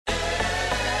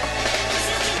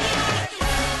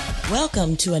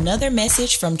Welcome to another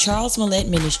message from Charles Millette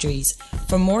Ministries.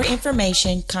 For more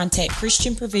information, contact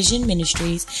Christian Provision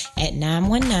Ministries at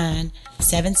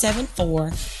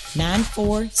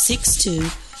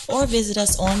 919-774-9462 or visit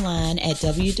us online at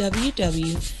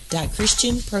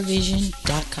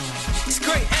www.christianprovision.com. It's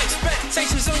great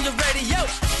expectations on your radio.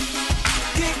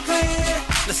 Get clear.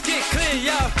 Let's get clear,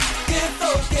 y'all. Get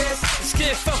focused. Let's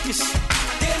get focused.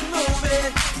 Get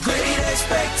moving. Great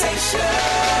expectations.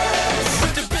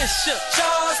 With the Bishop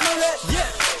Charles Millette. Yeah.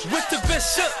 With the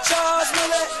Bishop Charles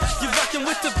Millette. You're rocking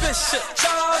with the Bishop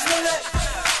Charles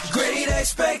Millette. Great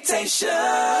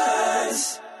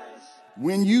expectations.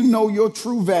 When you know your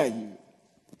true value,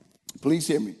 please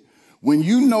hear me. When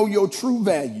you know your true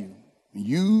value,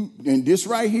 and this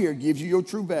right here gives you your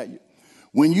true value.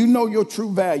 When you know your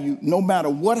true value, no matter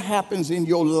what happens in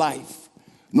your life,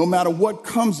 no matter what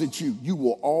comes at you, you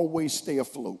will always stay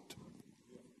afloat.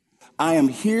 I am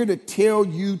here to tell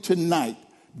you tonight,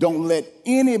 don't let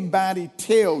anybody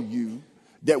tell you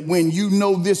that when you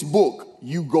know this book,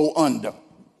 you go under.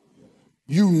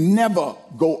 You never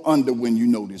go under when you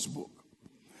know this book.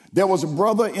 There was a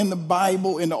brother in the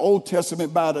Bible, in the Old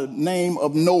Testament, by the name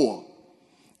of Noah.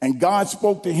 And God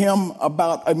spoke to him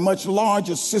about a much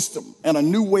larger system and a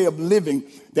new way of living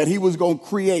that he was going to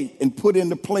create and put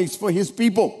into place for his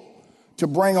people to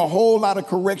bring a whole lot of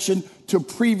correction to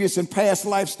previous and past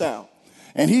lifestyle.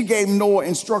 And he gave Noah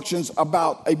instructions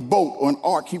about a boat or an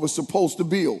ark he was supposed to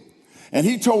build. And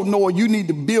he told Noah, you need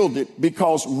to build it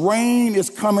because rain is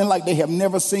coming like they have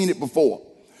never seen it before.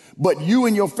 But you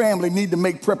and your family need to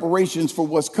make preparations for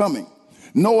what's coming.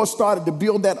 Noah started to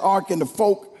build that ark, and the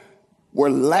folk were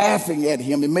laughing at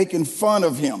him and making fun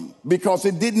of him because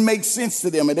it didn't make sense to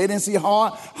them. And they didn't see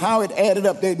how it added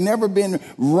up. There'd never been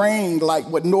rain like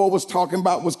what Noah was talking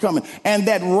about was coming. And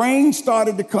that rain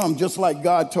started to come just like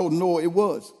God told Noah it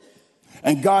was.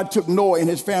 And God took Noah and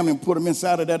his family and put them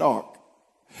inside of that ark.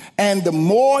 And the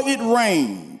more it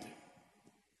rained,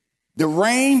 the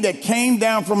rain that came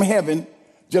down from heaven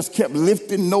just kept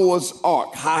lifting Noah's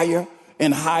ark higher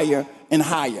and higher and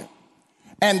higher.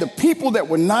 And the people that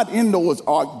were not in Noah's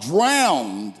ark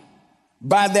drowned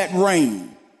by that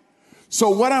rain.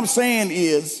 So what I'm saying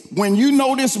is, when you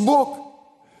know this book,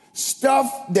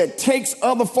 stuff that takes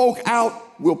other folk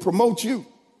out will promote you.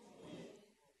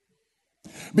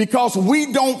 Because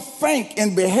we don't think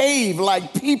and behave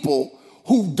like people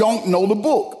who don't know the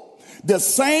book. The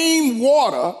same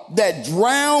water that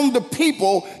drowned the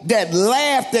people that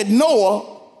laughed at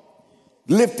Noah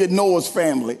lifted Noah's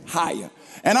family higher.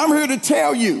 And I'm here to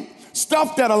tell you,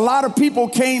 stuff that a lot of people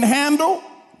can't handle,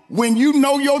 when you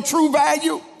know your true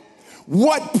value,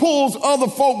 what pulls other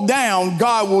folk down,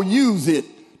 God will use it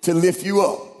to lift you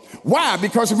up. Why?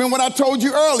 Because remember what I told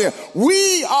you earlier,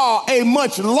 we are a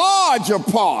much larger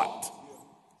part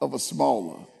of a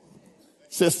smaller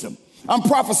system. I'm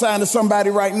prophesying to somebody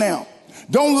right now.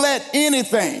 Don't let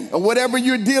anything or whatever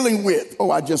you're dealing with.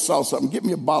 Oh, I just saw something. Get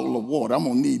me a bottle of water. I'm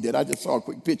going to need that. I just saw a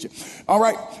quick picture. All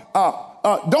right.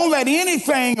 Don't let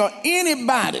anything or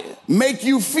anybody make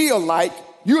you feel like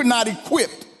you're not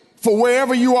equipped for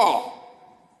wherever you are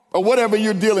or whatever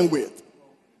you're dealing with.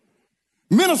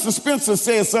 Minister Spencer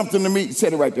says something to me. Say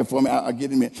it right there for me. I'll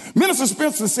get him in. Minister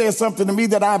Spencer says something to me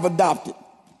that I've adopted.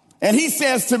 And he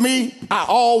says to me, I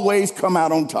always come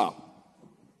out on top.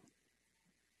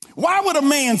 Why would a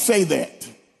man say that?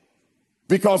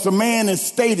 Because a man is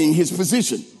stating his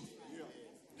position.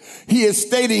 He is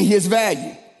stating his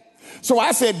value. So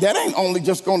I said, that ain't only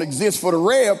just going to exist for the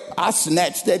rev. I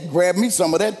snatched that, grabbed me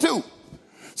some of that too.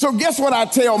 So guess what I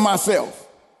tell myself?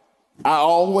 I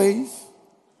always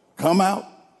come out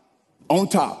on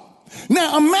top.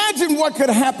 Now imagine what could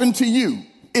happen to you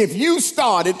if you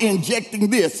started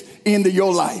injecting this into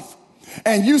your life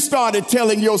and you started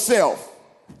telling yourself,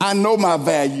 I know my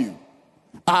value.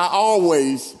 I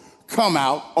always come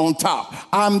out on top.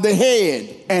 I'm the head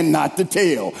and not the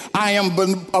tail. I am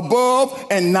above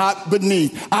and not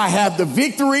beneath. I have the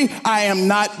victory. I am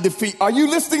not defeat. Are you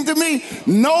listening to me?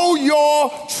 Know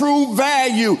your true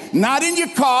value. Not in your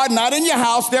car, not in your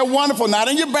house. They're wonderful. Not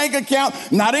in your bank account,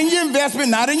 not in your investment,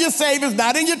 not in your savings,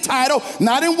 not in your title,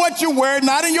 not in what you wear,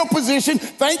 not in your position.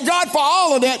 Thank God for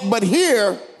all of that. But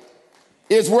here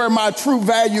is where my true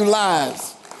value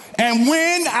lies. And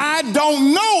when I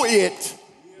don't know it,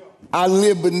 I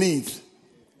live beneath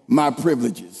my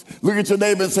privileges. Look at your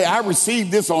neighbor and say, I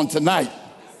received this on tonight.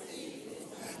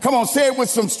 Come on, say it with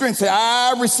some strength. Say,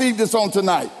 I received this on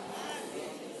tonight.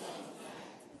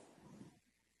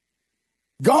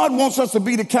 God wants us to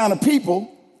be the kind of people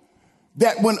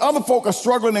that when other folk are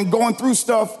struggling and going through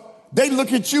stuff, they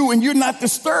look at you and you're not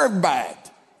disturbed by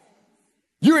it.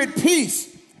 You're at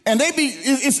peace. And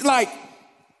it's like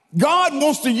God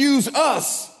wants to use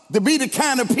us to be the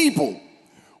kind of people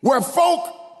where folk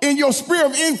in your sphere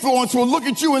of influence will look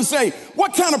at you and say,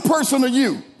 what kind of person are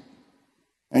you?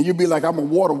 And you'll be like, I'm a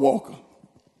water walker.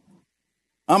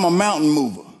 I'm a mountain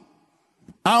mover.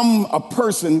 I'm a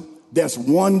person that's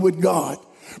one with God,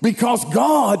 because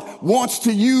God wants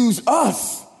to use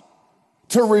us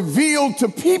to reveal to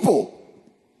people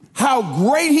how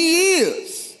great he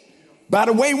is by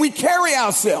the way we carry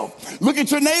ourselves. Look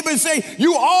at your neighbor and say,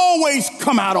 you always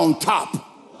come out on top.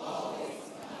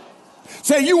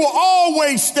 Say, you will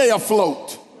always stay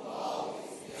afloat.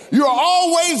 You're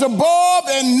always above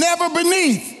and never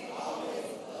beneath.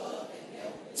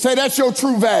 Say, that's your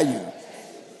true value.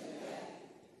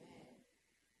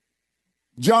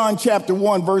 John chapter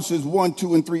 1, verses 1,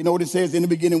 2, and 3. You know what it says? In the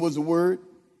beginning was the Word.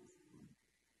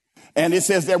 And it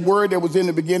says that word that was in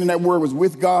the beginning, that word was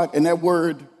with God. And that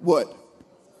word, what?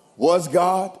 Was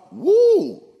God.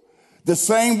 Woo! The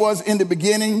same was in the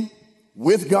beginning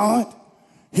with God.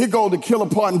 Here go the killer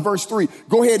part in verse 3.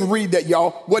 Go ahead and read that,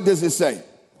 y'all. What does it say?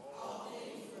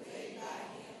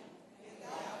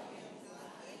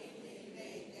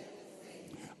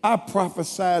 I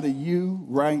prophesy to you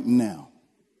right now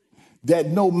that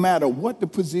no matter what the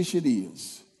position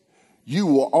is, you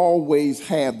will always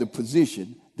have the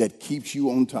position that keeps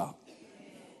you on top.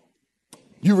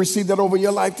 You receive that over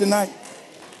your life tonight?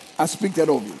 I speak that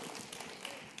over you.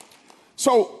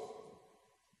 So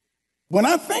when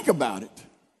I think about it,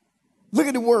 look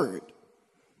at the word.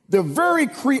 The very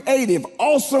creative,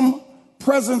 awesome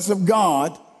presence of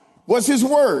God was his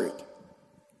word.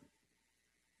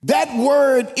 That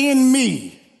word in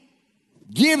me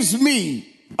gives me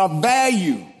a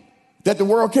value that the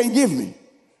world can't give me.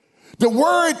 The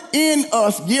word in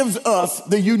us gives us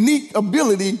the unique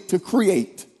ability to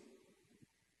create.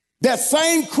 That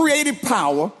same creative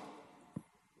power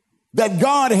that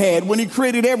God had when he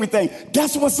created everything,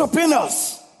 that's what's up in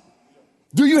us.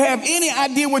 Do you have any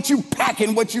idea what you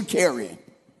packing, what you carrying?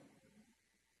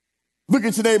 Look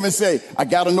at your neighbor and say, I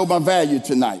got to know my value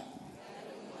tonight.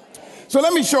 So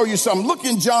let me show you something. Look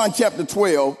in John chapter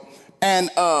 12 and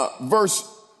verse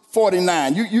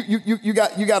 49. You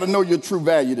got to know your true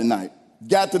value tonight.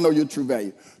 Got to know your true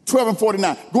value. 12 and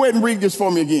 49. Go ahead and read this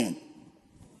for me again.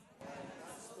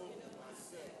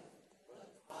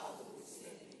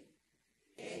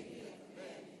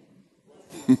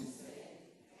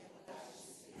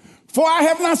 For I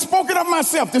have not spoken of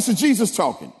myself. This is Jesus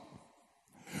talking.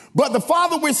 But the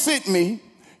Father which sent me,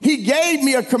 he gave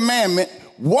me a commandment,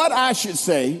 what I should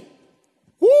say,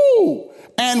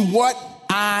 and what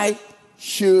I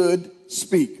should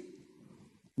speak.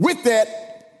 With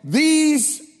that,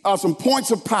 these are some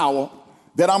points of power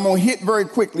that I'm going to hit very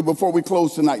quickly before we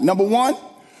close tonight. Number one,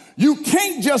 you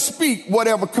can't just speak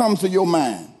whatever comes to your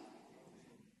mind.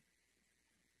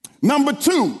 Number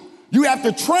two, you have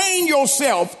to train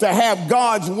yourself to have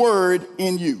God's word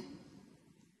in you.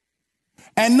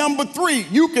 And number three,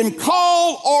 you can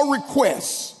call or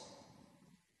request.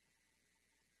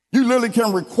 You literally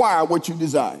can require what you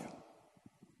desire.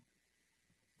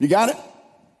 You got it?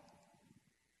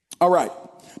 All right.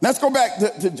 Let's go back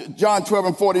to John 12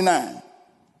 and 49.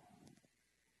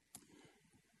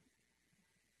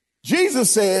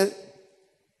 Jesus said,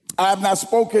 I have not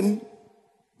spoken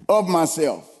of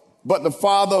myself, but the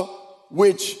Father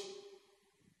which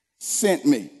sent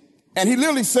me. And he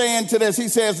literally saying to this, he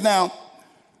says, now,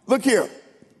 look here.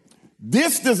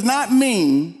 This does not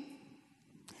mean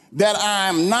that I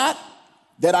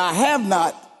have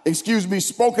not,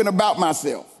 spoken about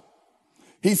myself.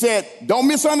 He said, don't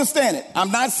misunderstand it.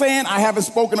 I'm not saying I haven't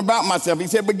spoken about myself. He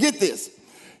said, but get this.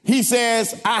 He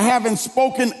says, I haven't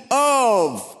spoken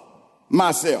of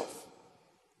myself.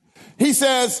 He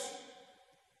says,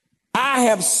 I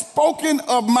have spoken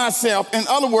of myself. In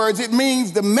other words, it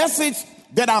means the message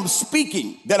that I'm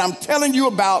speaking, that I'm telling you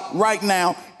about right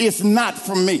now, is not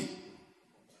from me.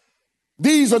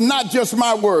 These are not just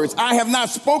my words. I have not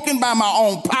spoken by my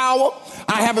own power.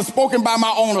 I haven't spoken by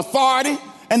my own authority.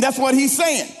 And that's what he's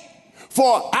saying.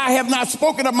 For I have not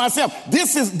spoken of myself.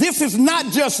 This is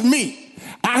not just me.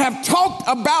 I have talked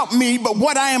about me, but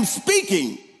what I am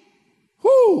speaking,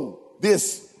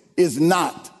 this is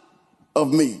not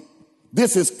of me.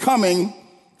 This is coming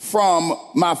from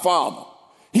my Father.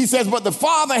 He says, but the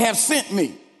Father has sent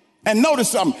me. And notice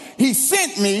something. He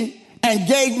sent me and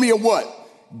gave me a what?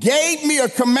 Gave me a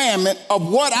commandment of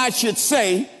what I should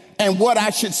say and what I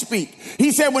should speak.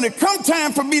 He said, when it comes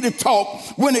time for me to talk,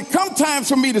 when it comes time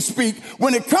for me to speak,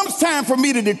 when it comes time for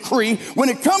me to decree, when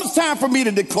it comes time for me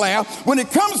to declare, when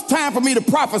it comes time for me to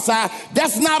prophesy,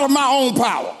 that's not of my own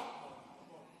power.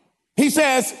 He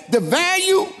says, the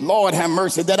value, Lord have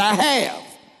mercy, that I have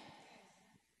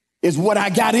is what I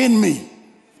got in me.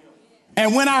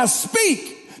 And when I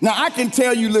speak, now I can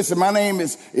tell you, listen, my name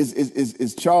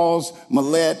is Charles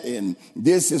Millette, and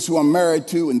this is who I'm married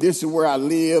to, and this is where I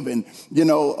live, and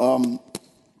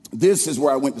this is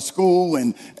where I went to school,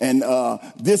 and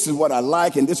this is what I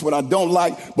like, and this is what I don't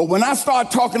like. But when I start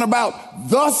talking about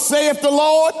thus saith the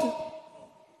Lord,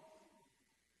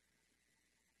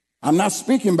 I'm not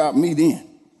speaking about me then.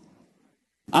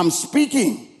 I'm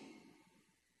speaking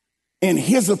in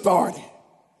his authority,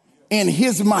 in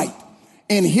his might,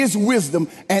 in his wisdom,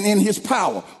 and in his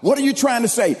power. What are you trying to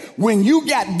say? When you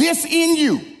got this in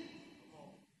you,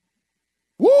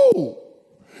 woo,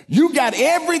 you got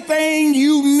everything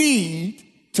you need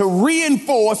to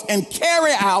reinforce and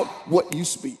carry out what you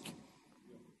speak.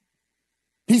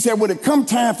 He said, when it come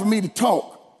time for me to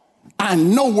talk, I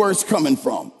know where it's coming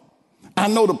from. I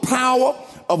know the power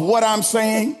of what I'm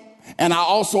saying, and I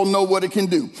also know what it can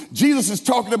do. Jesus is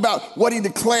talking about what he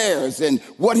declares and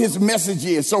what his message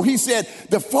is. So he said,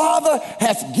 the Father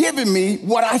has given me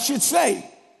what I should say.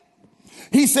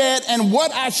 He said, and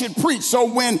what I should preach.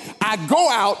 So when I go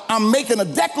out, I'm making a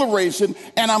declaration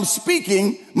and I'm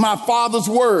speaking my Father's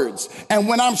words. And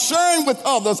when I'm sharing with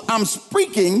others, I'm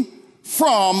speaking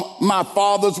from my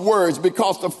Father's words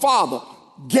because the Father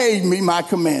gave me my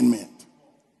commandment.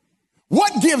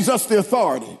 What gives us the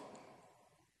authority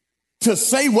to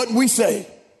say what we say?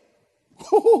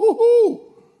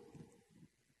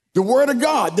 The word of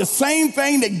God, the same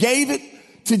thing that gave it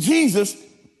to Jesus,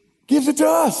 gives it to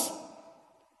us.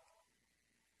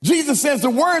 Jesus says, the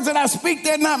words that I speak,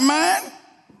 they're not mine.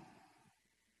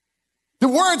 The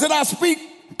words that I speak,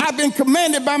 I've been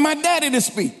commanded by my daddy to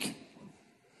speak.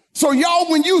 So y'all,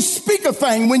 when you speak a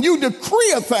thing, when you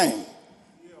decree a thing,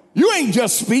 you ain't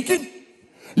just speaking.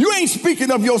 You ain't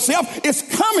speaking of yourself. It's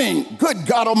coming, good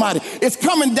God Almighty, it's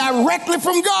coming directly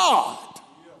from God.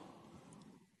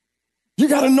 You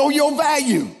got to know your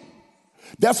value.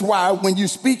 That's why when you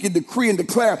speak and decree and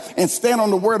declare and stand on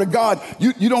the word of God,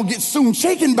 you don't get soon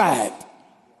shaken by it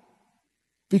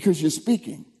because you're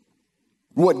speaking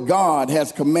what God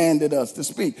has commanded us to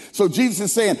speak. So Jesus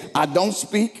is saying, I don't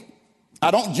speak.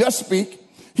 I don't just speak.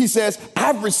 He says,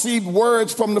 I've received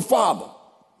words from the Father.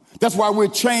 That's why we're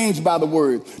changed by the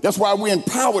word. That's why we're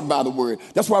empowered by the word.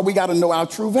 That's why we got to know our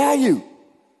true value.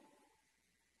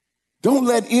 Don't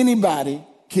let anybody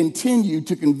continue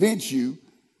to convince you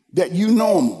that you're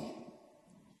normal.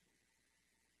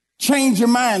 Change your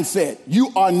mindset.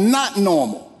 You are not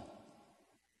normal.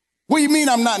 What do you mean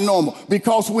I'm not normal?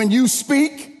 Because when you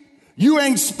speak, you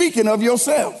ain't speaking of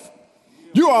yourself.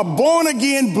 You are born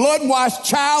again, blood-washed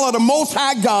child of the Most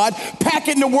High God,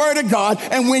 packing the word of God.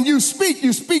 And when you speak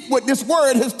what this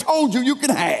word has told you can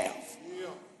have.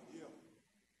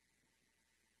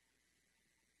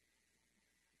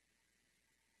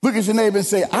 Look at your neighbor and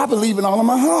say, I believe in all of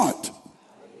my heart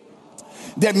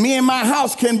that me and my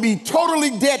house can be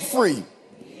totally debt-free.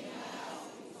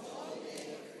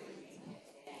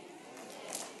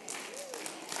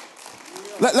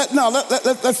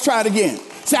 Let's try it again.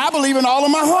 Say, I believe in all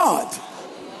of my heart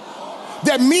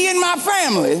that me and my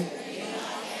family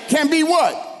can be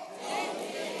what?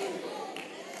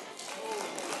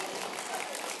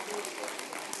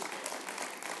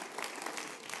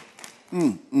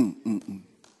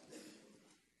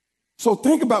 So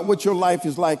think about what your life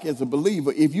is like as a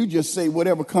believer if you just say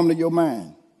whatever come to your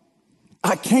mind.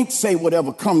 I can't say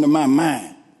whatever come to my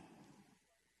mind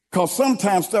because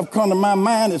sometimes stuff come to my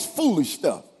mind is foolish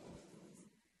stuff.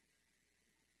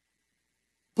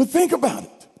 But think about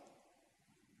it.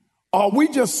 Are we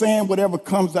just saying whatever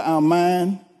comes to our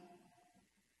mind?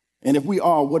 And if we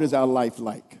are, what is our life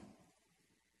like?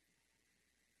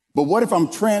 But what if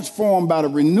I'm transformed by the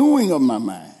renewing of my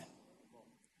mind?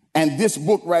 And this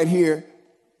book right here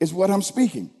is what I'm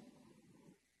speaking.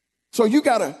 So you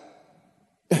gotta,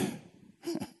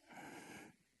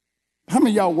 how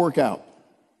many of y'all work out?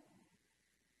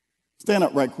 Stand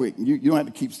up right quick. You don't have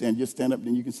to keep standing. Just stand up,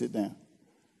 then you can sit down.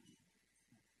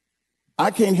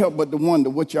 I can't help but to wonder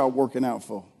what y'all working out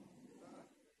for.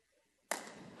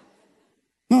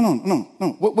 No.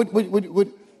 What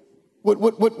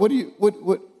do you,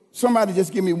 somebody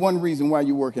just give me one reason why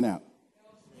you're working out.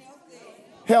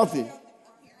 Healthy.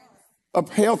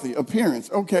 A healthy appearance.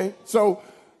 Okay. So,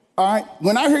 all right.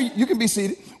 When I hear you can be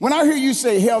seated. When I hear you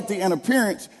say healthy and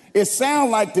appearance, it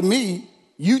sounds like to me,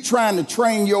 you trying to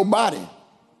train your body.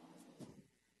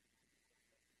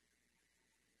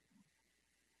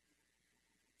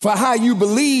 For how you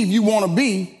believe you want to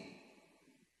be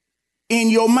in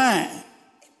your mind.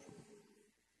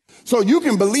 So you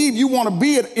can believe you want to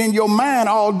be it in your mind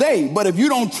all day, but if you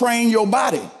don't train your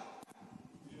body,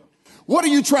 what are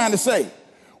you trying to say?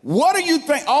 What do you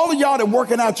think? All of y'all that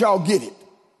working out, y'all get it.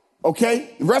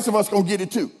 Okay? The rest of us gonna get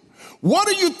it too. What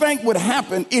do you think would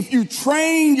happen if you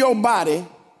train your body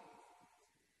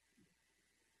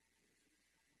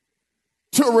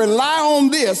to rely on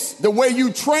this the way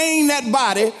you train that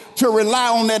body to rely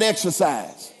on that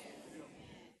exercise?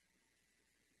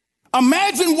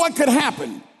 Imagine what could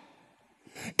happen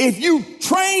if you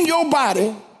train your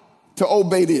body to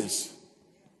obey this.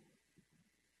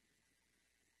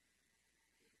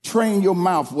 Train your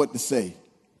mouth what to say,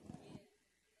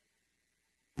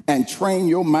 and train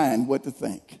your mind what to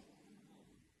think.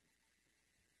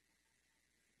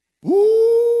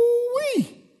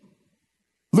 Woo-wee.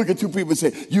 Look at two people and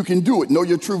say, you can do it. Know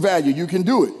your true value. You can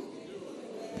do it.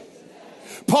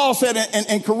 Paul said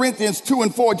in Corinthians 2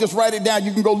 and 4, just write it down.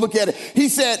 You can go look at it. He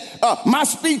said, my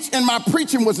speech and my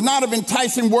preaching was not of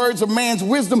enticing words of man's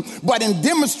wisdom, but in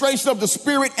demonstration of the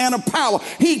Spirit and of power.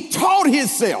 He taught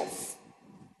himself.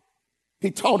 He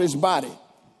taught his body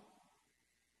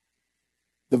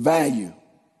the value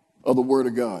of the word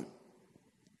of God.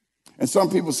 And some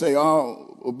people say,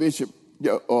 oh, well, Bishop,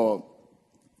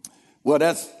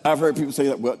 I've heard people say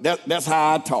that, well, that's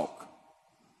how I talk.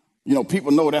 You know,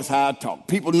 people know that's how I talk.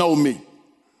 People know me.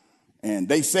 And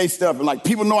they say stuff like,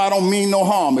 people know I don't mean no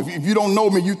harm. If you don't know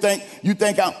me, you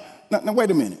think I'm, now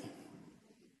wait a minute.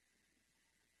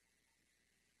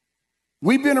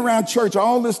 We've been around church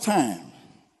all this time,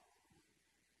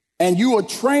 and you are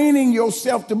training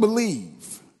yourself to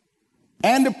believe,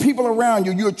 and the people around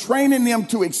you, you're training them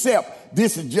to accept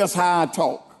this is just how I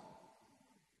talk.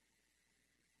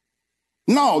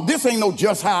 No, this ain't no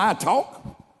just how I talk.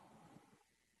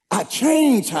 I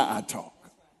change how I talk.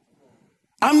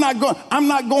 I'm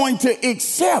not going to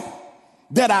accept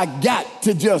that I got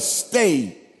to just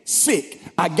stay sick.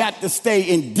 I got to stay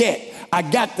in debt. I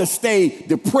got to stay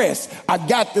depressed. I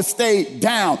got to stay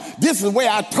down. This is the way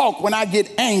I talk when I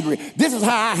get angry. This is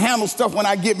how I handle stuff when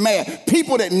I get mad.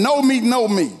 People that know me know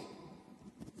me.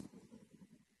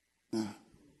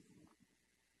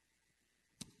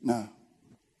 No.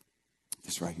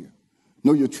 It's right here.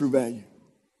 Know your true value.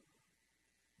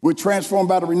 We're transformed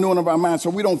by the renewing of our minds so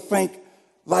we don't think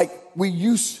like we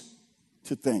used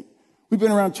to think. We've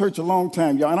been around church a long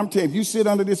time, y'all. And I'm telling you, if you sit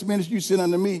under this ministry, you sit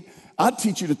under me, I'll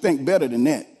teach you to think better than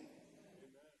that.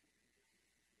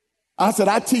 I said,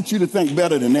 I teach you to think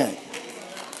better than that.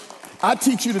 I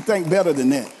teach you to think better than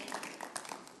that.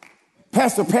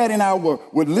 Pastor Patty and I were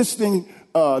listening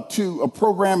to a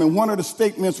program, and one of the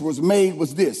statements was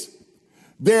this.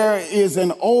 There is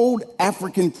an old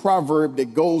African proverb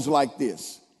that goes like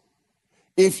this.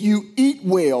 If you eat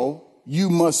well, you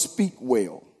must speak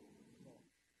well.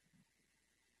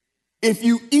 If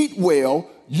you eat well,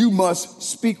 you must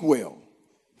speak well.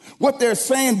 What they're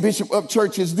saying, Bishop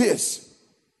Upchurch, is this.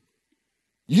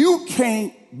 You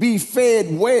can't be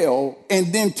fed well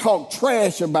and then talk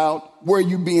trash about where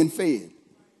you're being fed.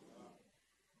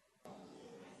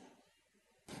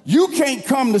 You can't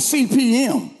come to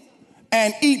CPM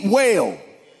and eat well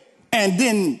and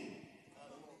then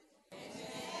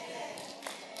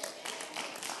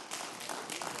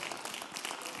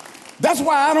that's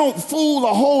why I don't fool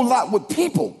a whole lot with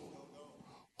people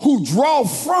who draw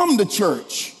from the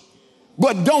church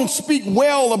but don't speak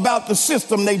well about the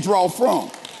system they draw from.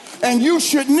 And you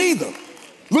shouldn't either.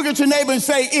 Look at your neighbor and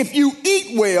say, if you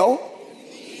eat well,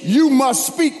 you must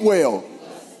speak well.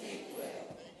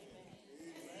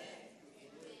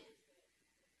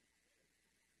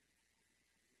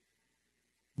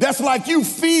 That's like you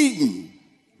feeding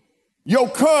your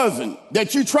cousin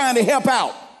that you're trying to help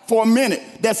out for a minute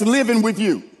that's living with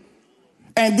you.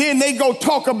 And then they go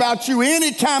talk about you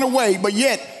any kind of way, but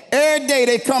yet every day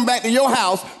they come back to your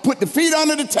house, put the feet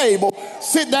under the table,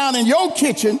 sit down in your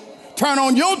kitchen, turn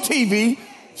on your TV,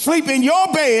 sleep in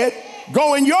your bed,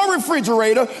 go in your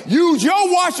refrigerator, use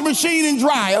your washing machine and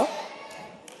dryer,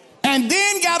 and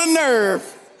then got a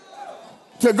nerve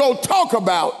to go talk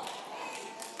about.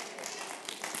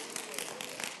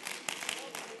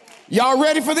 Y'all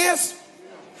ready for this?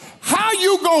 How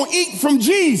you gonna eat from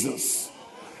Jesus,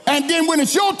 and then when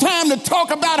it's your time to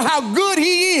talk about how good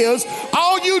he is,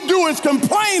 all you do is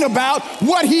complain about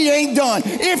what he ain't done?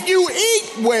 If you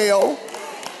eat well,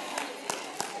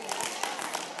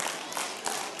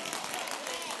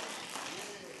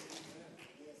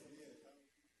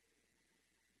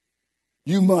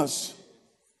 you must.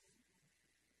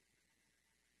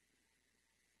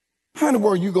 How in the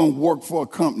world are you gonna work for a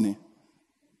company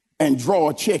and draw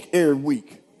a check every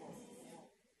week?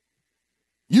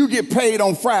 You get paid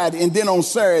on Friday, and then on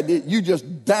Saturday, you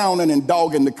just downing and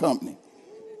dogging the company.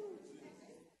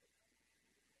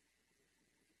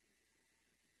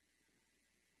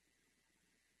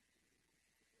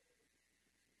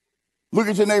 Look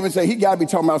at your neighbor and say, he got to be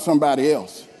talking about somebody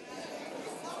else.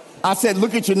 I said,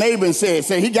 look at your neighbor and say,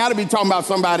 he got to be talking about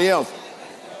somebody else.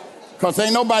 Because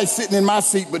ain't nobody sitting in my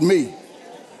seat but me.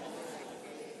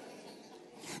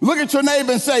 Look at your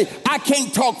neighbor and say, I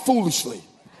can't talk foolishly.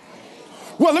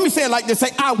 Well, let me say it like this. Say,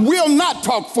 I will not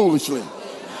talk foolishly.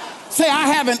 Say, I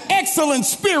have an excellent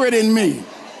spirit in me.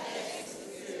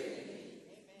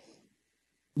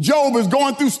 Job is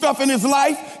going through stuff in his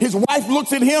life. His wife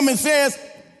looks at him and says,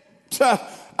 I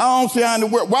don't see how in the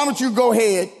world. Why don't you go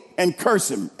ahead and curse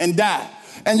him and die?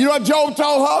 And you know what Job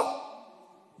told her?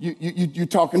 You're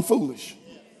talking foolish.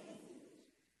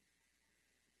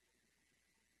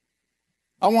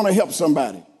 I want to help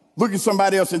somebody. Look at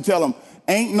somebody else and tell them,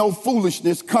 ain't no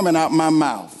foolishness coming out my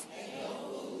mouth.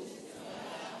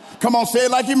 Come on, say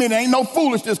it like you mean it. Ain't no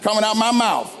foolishness coming out my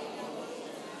mouth.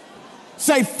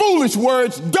 Say, foolish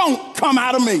words don't come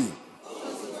out of me.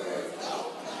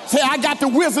 Say, I got the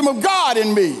wisdom of God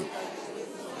in me.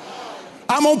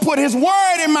 I'm going to put his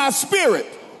word in my spirit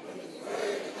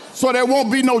so there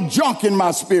won't be no junk in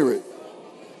my spirit.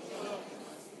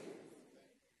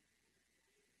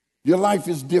 Your life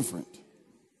is different.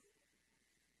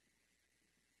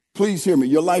 Please hear me.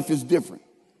 Your life is different.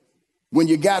 When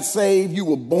you got saved, you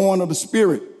were born of the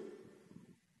Spirit.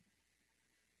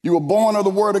 You were born of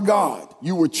the Word of God.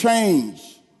 You were changed.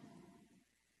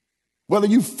 Whether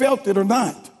you felt it or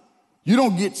not. You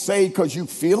don't get saved because you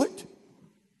feel it.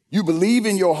 You believe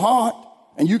in your heart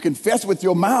and you confess with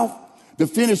your mouth the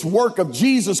finished work of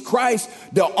Jesus Christ,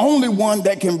 the only one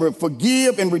that can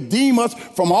forgive and redeem us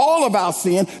from all of our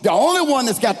sin, the only one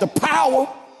that's got the power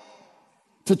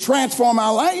to transform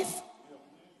our life.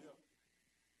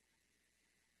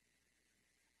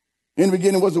 In the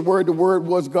beginning was the Word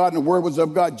was God, and the Word was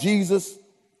of God. Jesus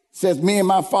says, me and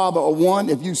my Father are one.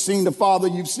 If you've seen the Father,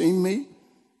 you've seen me.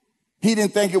 He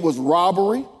didn't think it was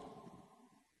robbery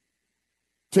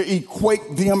to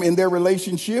equate them in their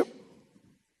relationship.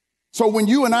 So when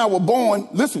you and I were born,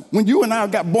 listen, when you and I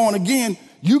got born again,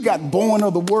 you got born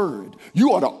of the Word.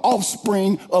 You are the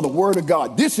offspring of the Word of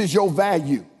God. This is your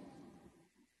value.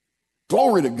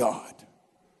 Glory to God.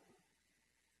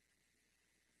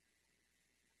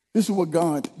 This is what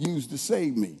God used to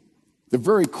save me. The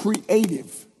very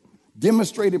creative,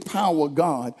 demonstrated power of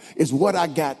God is what I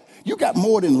got. You got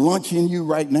more than lunch in you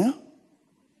right now.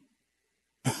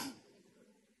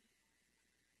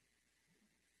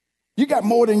 You got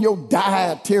more than your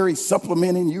dietary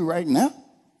supplement in you right now.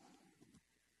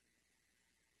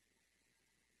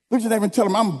 Look at your neighbor and tell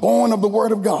him, I'm born of the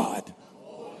Word of God.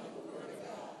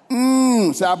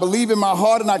 So I believe in my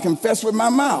heart and I confess with my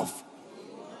mouth.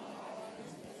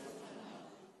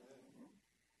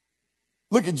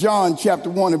 Look at John chapter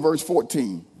 1 and verse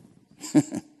 14.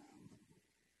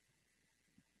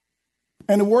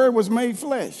 And the Word was made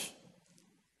flesh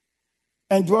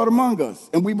and dwelt among us,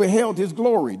 and we beheld his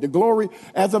glory, the glory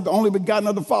as of the only begotten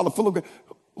of the Father, full of grace.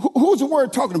 Who's the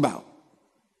Word talking about?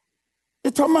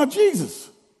 It's talking about Jesus.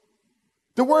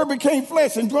 The Word became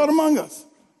flesh and dwelt among us.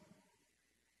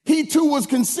 He too was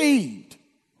conceived.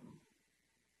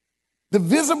 The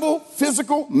visible,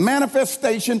 physical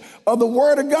manifestation of the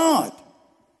Word of God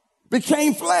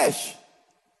became flesh.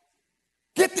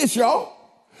 Get this, y'all.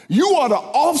 You are the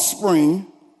offspring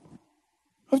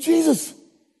of Jesus.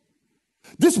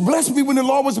 This blessed me when the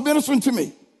Lord was ministering to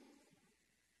me.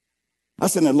 I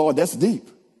said, now, Lord, that's deep.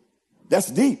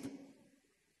 That's deep.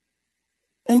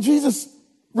 And Jesus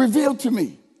revealed to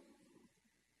me,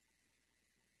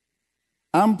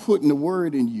 I'm putting the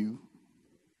Word in you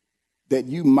that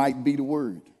you might be the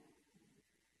Word.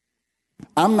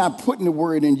 I'm not putting the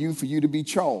Word in you for you to be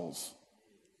Charles.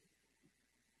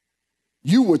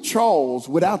 You were Charles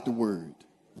without the Word.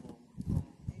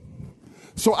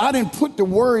 So I didn't put the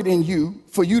Word in you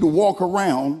for you to walk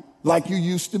around like you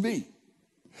used to be.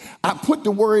 I put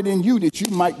the Word in you that you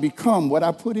might become what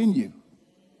I put in you.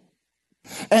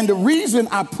 And the reason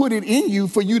I put it in you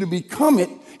for you to become it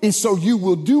is so you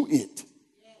will do it.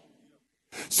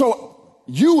 So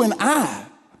you and I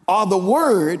are the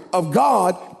Word of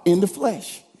God in the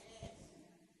flesh.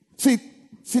 See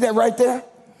that right there?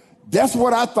 That's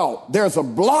what I thought. There's a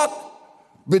block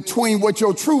between what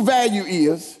your true value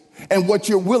is and what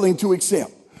you're willing to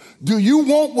accept. Do you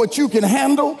want what you can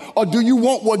handle, or do you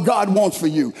want what God wants for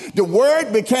you? The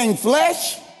Word became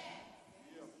flesh.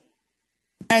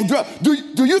 And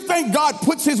do you think God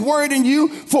puts his Word in you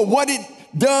for what it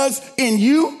does in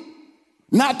you,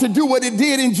 not to do what it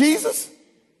did in Jesus?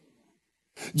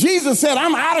 Jesus said,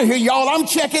 I'm out of here, y'all. I'm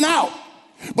checking out.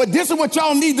 But this is what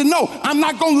y'all need to know. I'm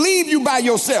not going to leave you by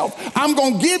yourself. I'm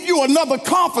going to give you another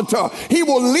comforter. He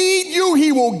will lead you.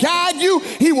 He will guide you.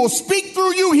 He will speak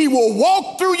through you. He will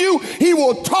walk through you. He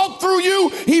will talk through you.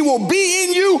 He will be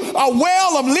in you a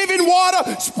well of living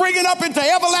water springing up into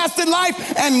everlasting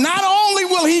life. And not only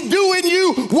will he do in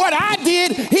you what I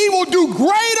did, he will do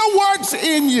greater works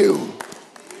in you.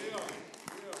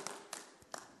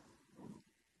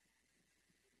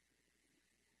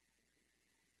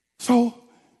 So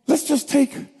let's just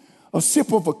take a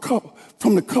sip of a cup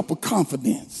from the cup of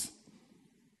confidence.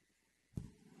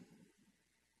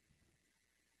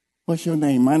 What's your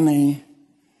name? My name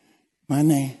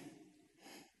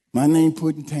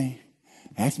Pudding.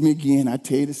 Ask me again, I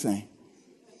tell you the same.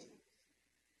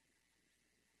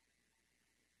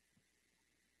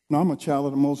 No, I'm a child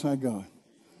of the Most High God.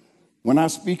 When I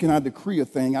speak and I decree a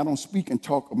thing, I don't speak and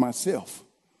talk of myself.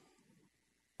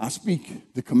 I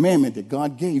speak the commandment that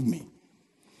God gave me.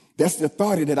 That's the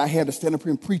authority that I had to stand up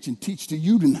here and preach and teach to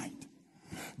you tonight.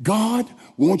 God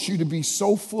wants you to be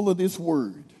so full of this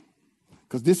word,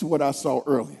 because this is what I saw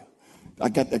earlier. I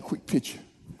got that quick picture.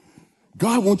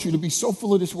 God wants you to be so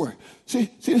full of this word. See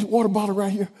this water bottle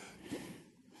right here?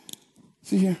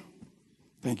 See here?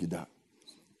 Thank you, Doc.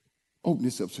 Open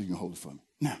this up so you can hold it for me.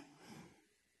 Now,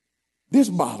 this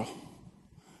bottle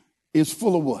is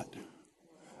full of what?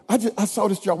 I saw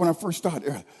this jar when I first started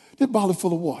earlier. This bottle is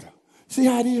full of water. See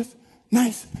how it is?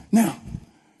 Nice. Now,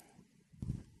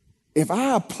 if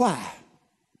I apply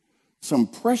some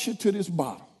pressure to this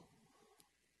bottle,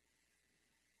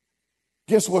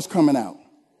 guess what's coming out?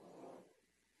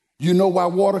 You know why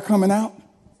water coming out?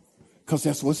 Because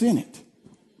that's what's in it.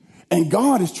 And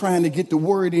God is trying to get the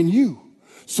word in you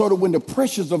so that when the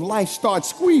pressures of life start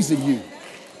squeezing you,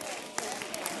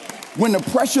 when the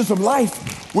pressures of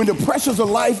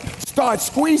life start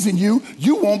squeezing you,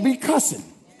 you won't be cussing.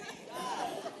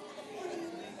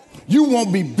 You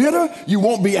won't be bitter. You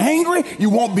won't be angry. You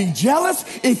won't be jealous.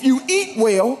 If you eat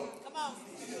well,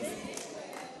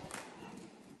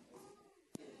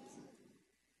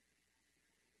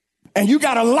 and you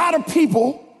got a lot of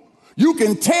people, you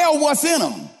can tell what's in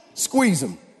them. Squeeze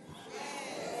them.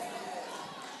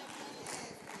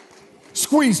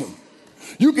 Squeeze them.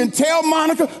 You can tell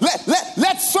Monica,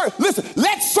 let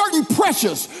certain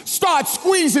pressures start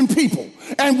squeezing people.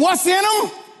 And what's in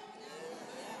them?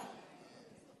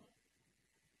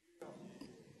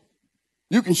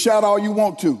 You can shout all you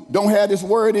want to. Don't have this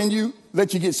word in you,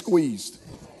 let you get squeezed.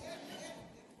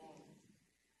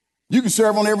 You can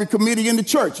serve on every committee in the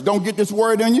church. Don't get this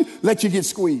word in you, let you get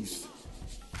squeezed.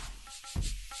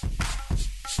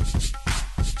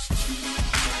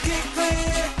 Get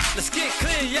clear. Let's get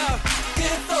clear, y'all.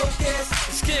 Get focused.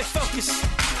 Let's get focused.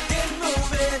 Get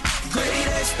moving. Great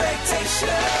expectations.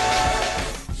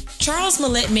 Charles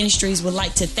Millette Ministries would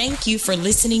like to thank you for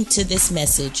listening to this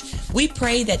message. We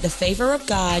pray that the favor of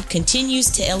God continues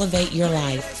to elevate your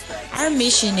life. Our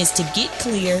mission is to get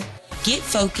clear, get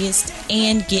focused,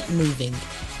 and get moving.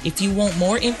 If you want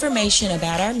more information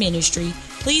about our ministry,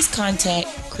 please contact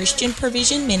Christian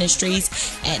Provision Ministries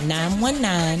at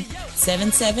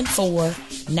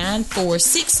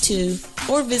 919-774-9462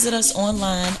 or visit us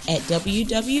online at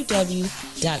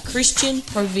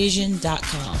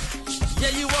www.christianprovision.com.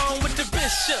 Yeah, you on with the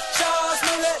Bishop Charles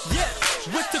Millette. Yeah,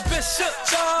 with the Bishop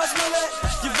Charles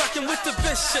Millette. You rockin' with the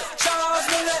Bishop Charles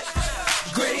Millette.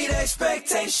 Great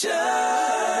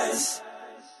expectations.